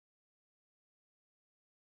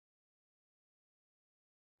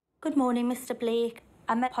Good morning, Mr. Blake.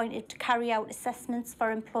 I'm appointed to carry out assessments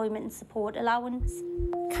for employment and support allowance.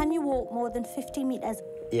 Can you walk more than 50 metres?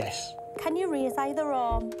 Yes. Can you raise either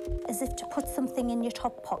arm as if to put something in your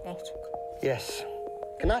top pocket? Yes.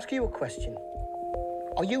 Can I ask you a question?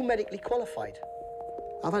 Are you medically qualified?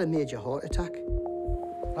 I've had a major heart attack.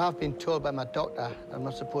 I've been told by my doctor I'm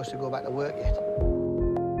not supposed to go back to work yet.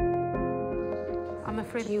 I'm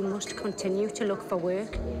afraid you must continue to look for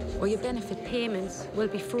work, or your benefit payments will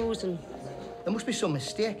be frozen. There must be some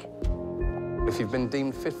mistake. If you've been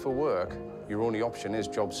deemed fit for work, your only option is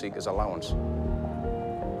job seekers allowance.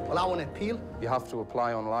 Well, I want to appeal. You have to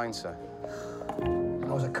apply online, sir.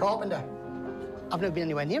 I was a carpenter. I've never been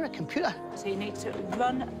anywhere near a computer. So you need to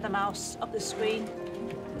run the mouse up the screen.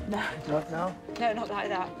 No. Not now. No, not like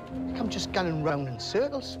that. I'm just going round in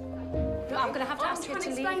circles. I'm going to have to ask you to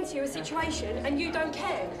leave. I'm trying to explain to you a situation and you don't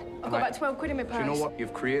care. I've got about 12 quid in my purse. Do you know what?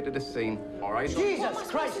 You've created a scene, all right? Jesus What am I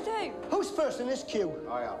Christ! supposed to do? Who's first in this queue?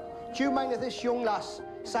 I am. Do you mind if this young lass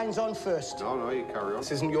signs on first? No, you carry on.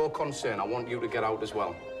 This isn't your concern. I want you to get out as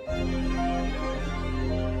well.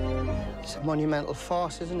 It's a monumental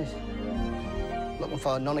farce, isn't it? Looking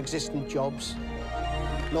for non-existent jobs.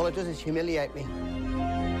 And all it does is humiliate me.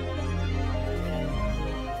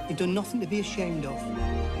 You've done nothing to be ashamed of.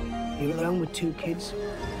 You're around with 2 kids.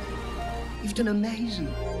 You've done amazing.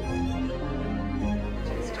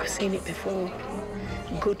 I've seen it before.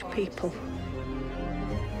 Good people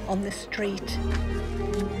on the street.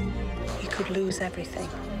 You could lose everything.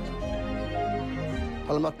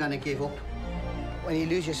 Well, I'm not going to give up. When you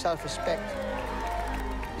lose your self-respect,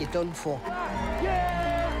 you're done for. Yeah!